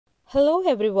Hello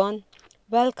everyone,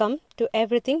 welcome to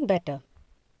Everything Better.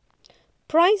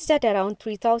 Priced at around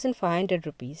 3,500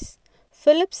 rupees,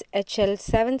 Philips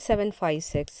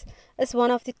HL7756 is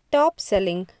one of the top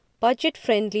selling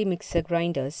budget-friendly mixer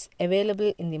grinders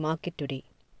available in the market today.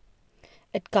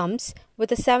 It comes with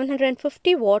a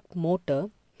 750 watt motor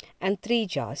and 3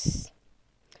 jars.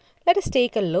 Let us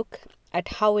take a look at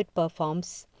how it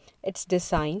performs, its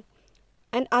design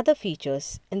and other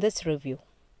features in this review.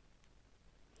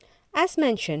 As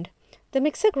mentioned, the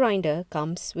mixer grinder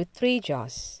comes with 3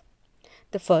 jars.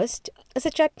 The first is a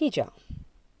chutney jar.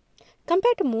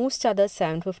 Compared to most other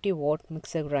 750 watt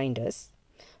mixer grinders,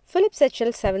 Philips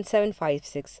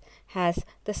HL7756 has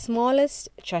the smallest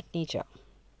chutney jar.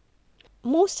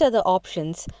 Most other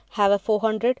options have a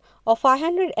 400 or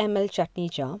 500 ml chutney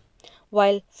jar,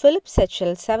 while Philips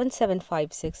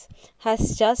HL7756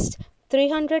 has just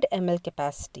 300 ml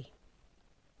capacity.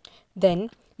 Then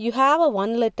you have a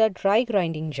 1 liter dry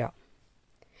grinding jar.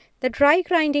 The dry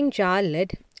grinding jar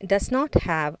lid does not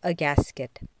have a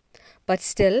gasket, but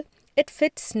still it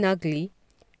fits snugly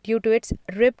due to its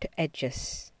ribbed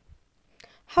edges.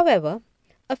 However,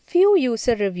 a few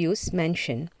user reviews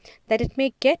mention that it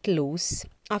may get loose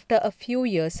after a few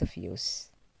years of use.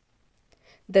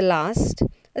 The last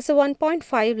is a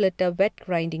 1.5 liter wet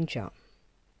grinding jar.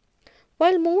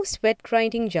 While most wet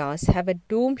grinding jars have a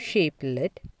dome-shaped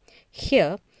lid,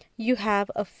 here you have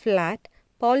a flat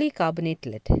polycarbonate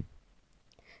lid.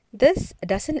 This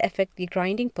doesn't affect the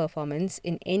grinding performance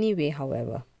in any way,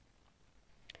 however.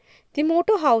 The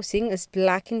motor housing is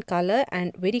black in color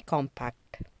and very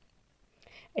compact.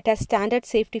 It has standard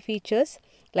safety features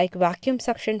like vacuum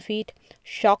suction feet,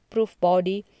 shockproof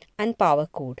body and power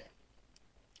cord.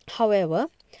 However,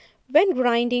 when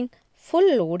grinding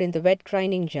full load in the wet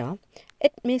grinding jar,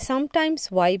 it may sometimes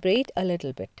vibrate a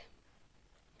little bit.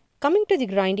 Coming to the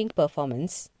grinding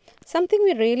performance, something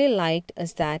we really liked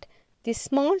is that the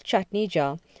small chutney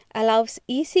jar allows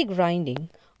easy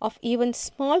grinding of even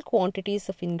small quantities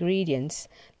of ingredients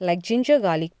like ginger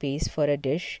garlic paste for a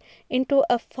dish into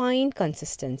a fine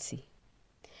consistency.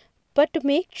 But to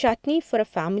make chutney for a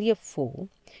family of 4,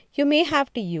 you may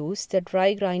have to use the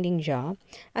dry grinding jar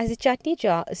as the chutney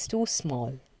jar is too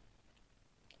small.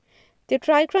 The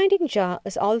dry grinding jar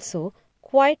is also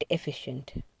quite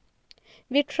efficient.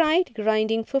 We tried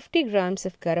grinding 50 grams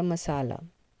of garam masala.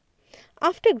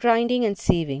 After grinding and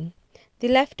sieving, the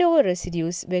leftover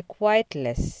residues were quite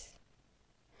less.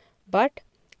 But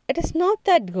it is not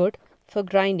that good for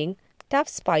grinding tough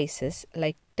spices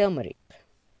like turmeric.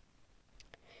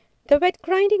 The wet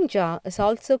grinding jar is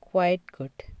also quite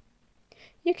good.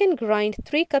 You can grind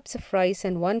 3 cups of rice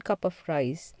and 1 cup of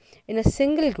rice in a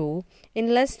single go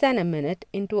in less than a minute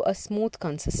into a smooth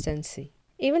consistency.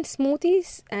 Even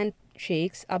smoothies and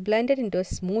shakes are blended into a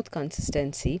smooth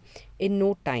consistency in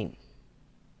no time.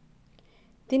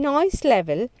 The noise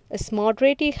level is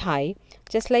moderately high,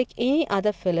 just like any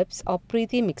other Philips or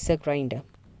Preeti mixer grinder.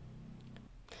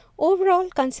 Overall,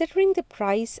 considering the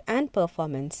price and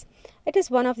performance, it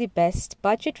is one of the best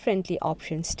budget-friendly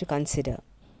options to consider.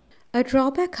 A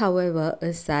drawback, however,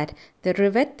 is that the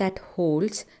rivet that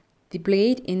holds the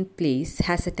blade in place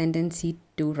has a tendency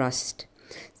to rust.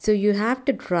 So you have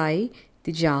to dry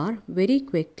the jar very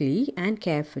quickly and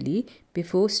carefully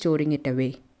before storing it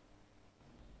away.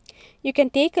 You can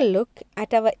take a look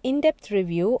at our in-depth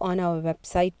review on our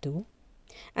website too,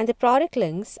 and the product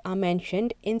links are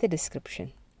mentioned in the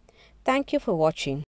description. Thank you for watching.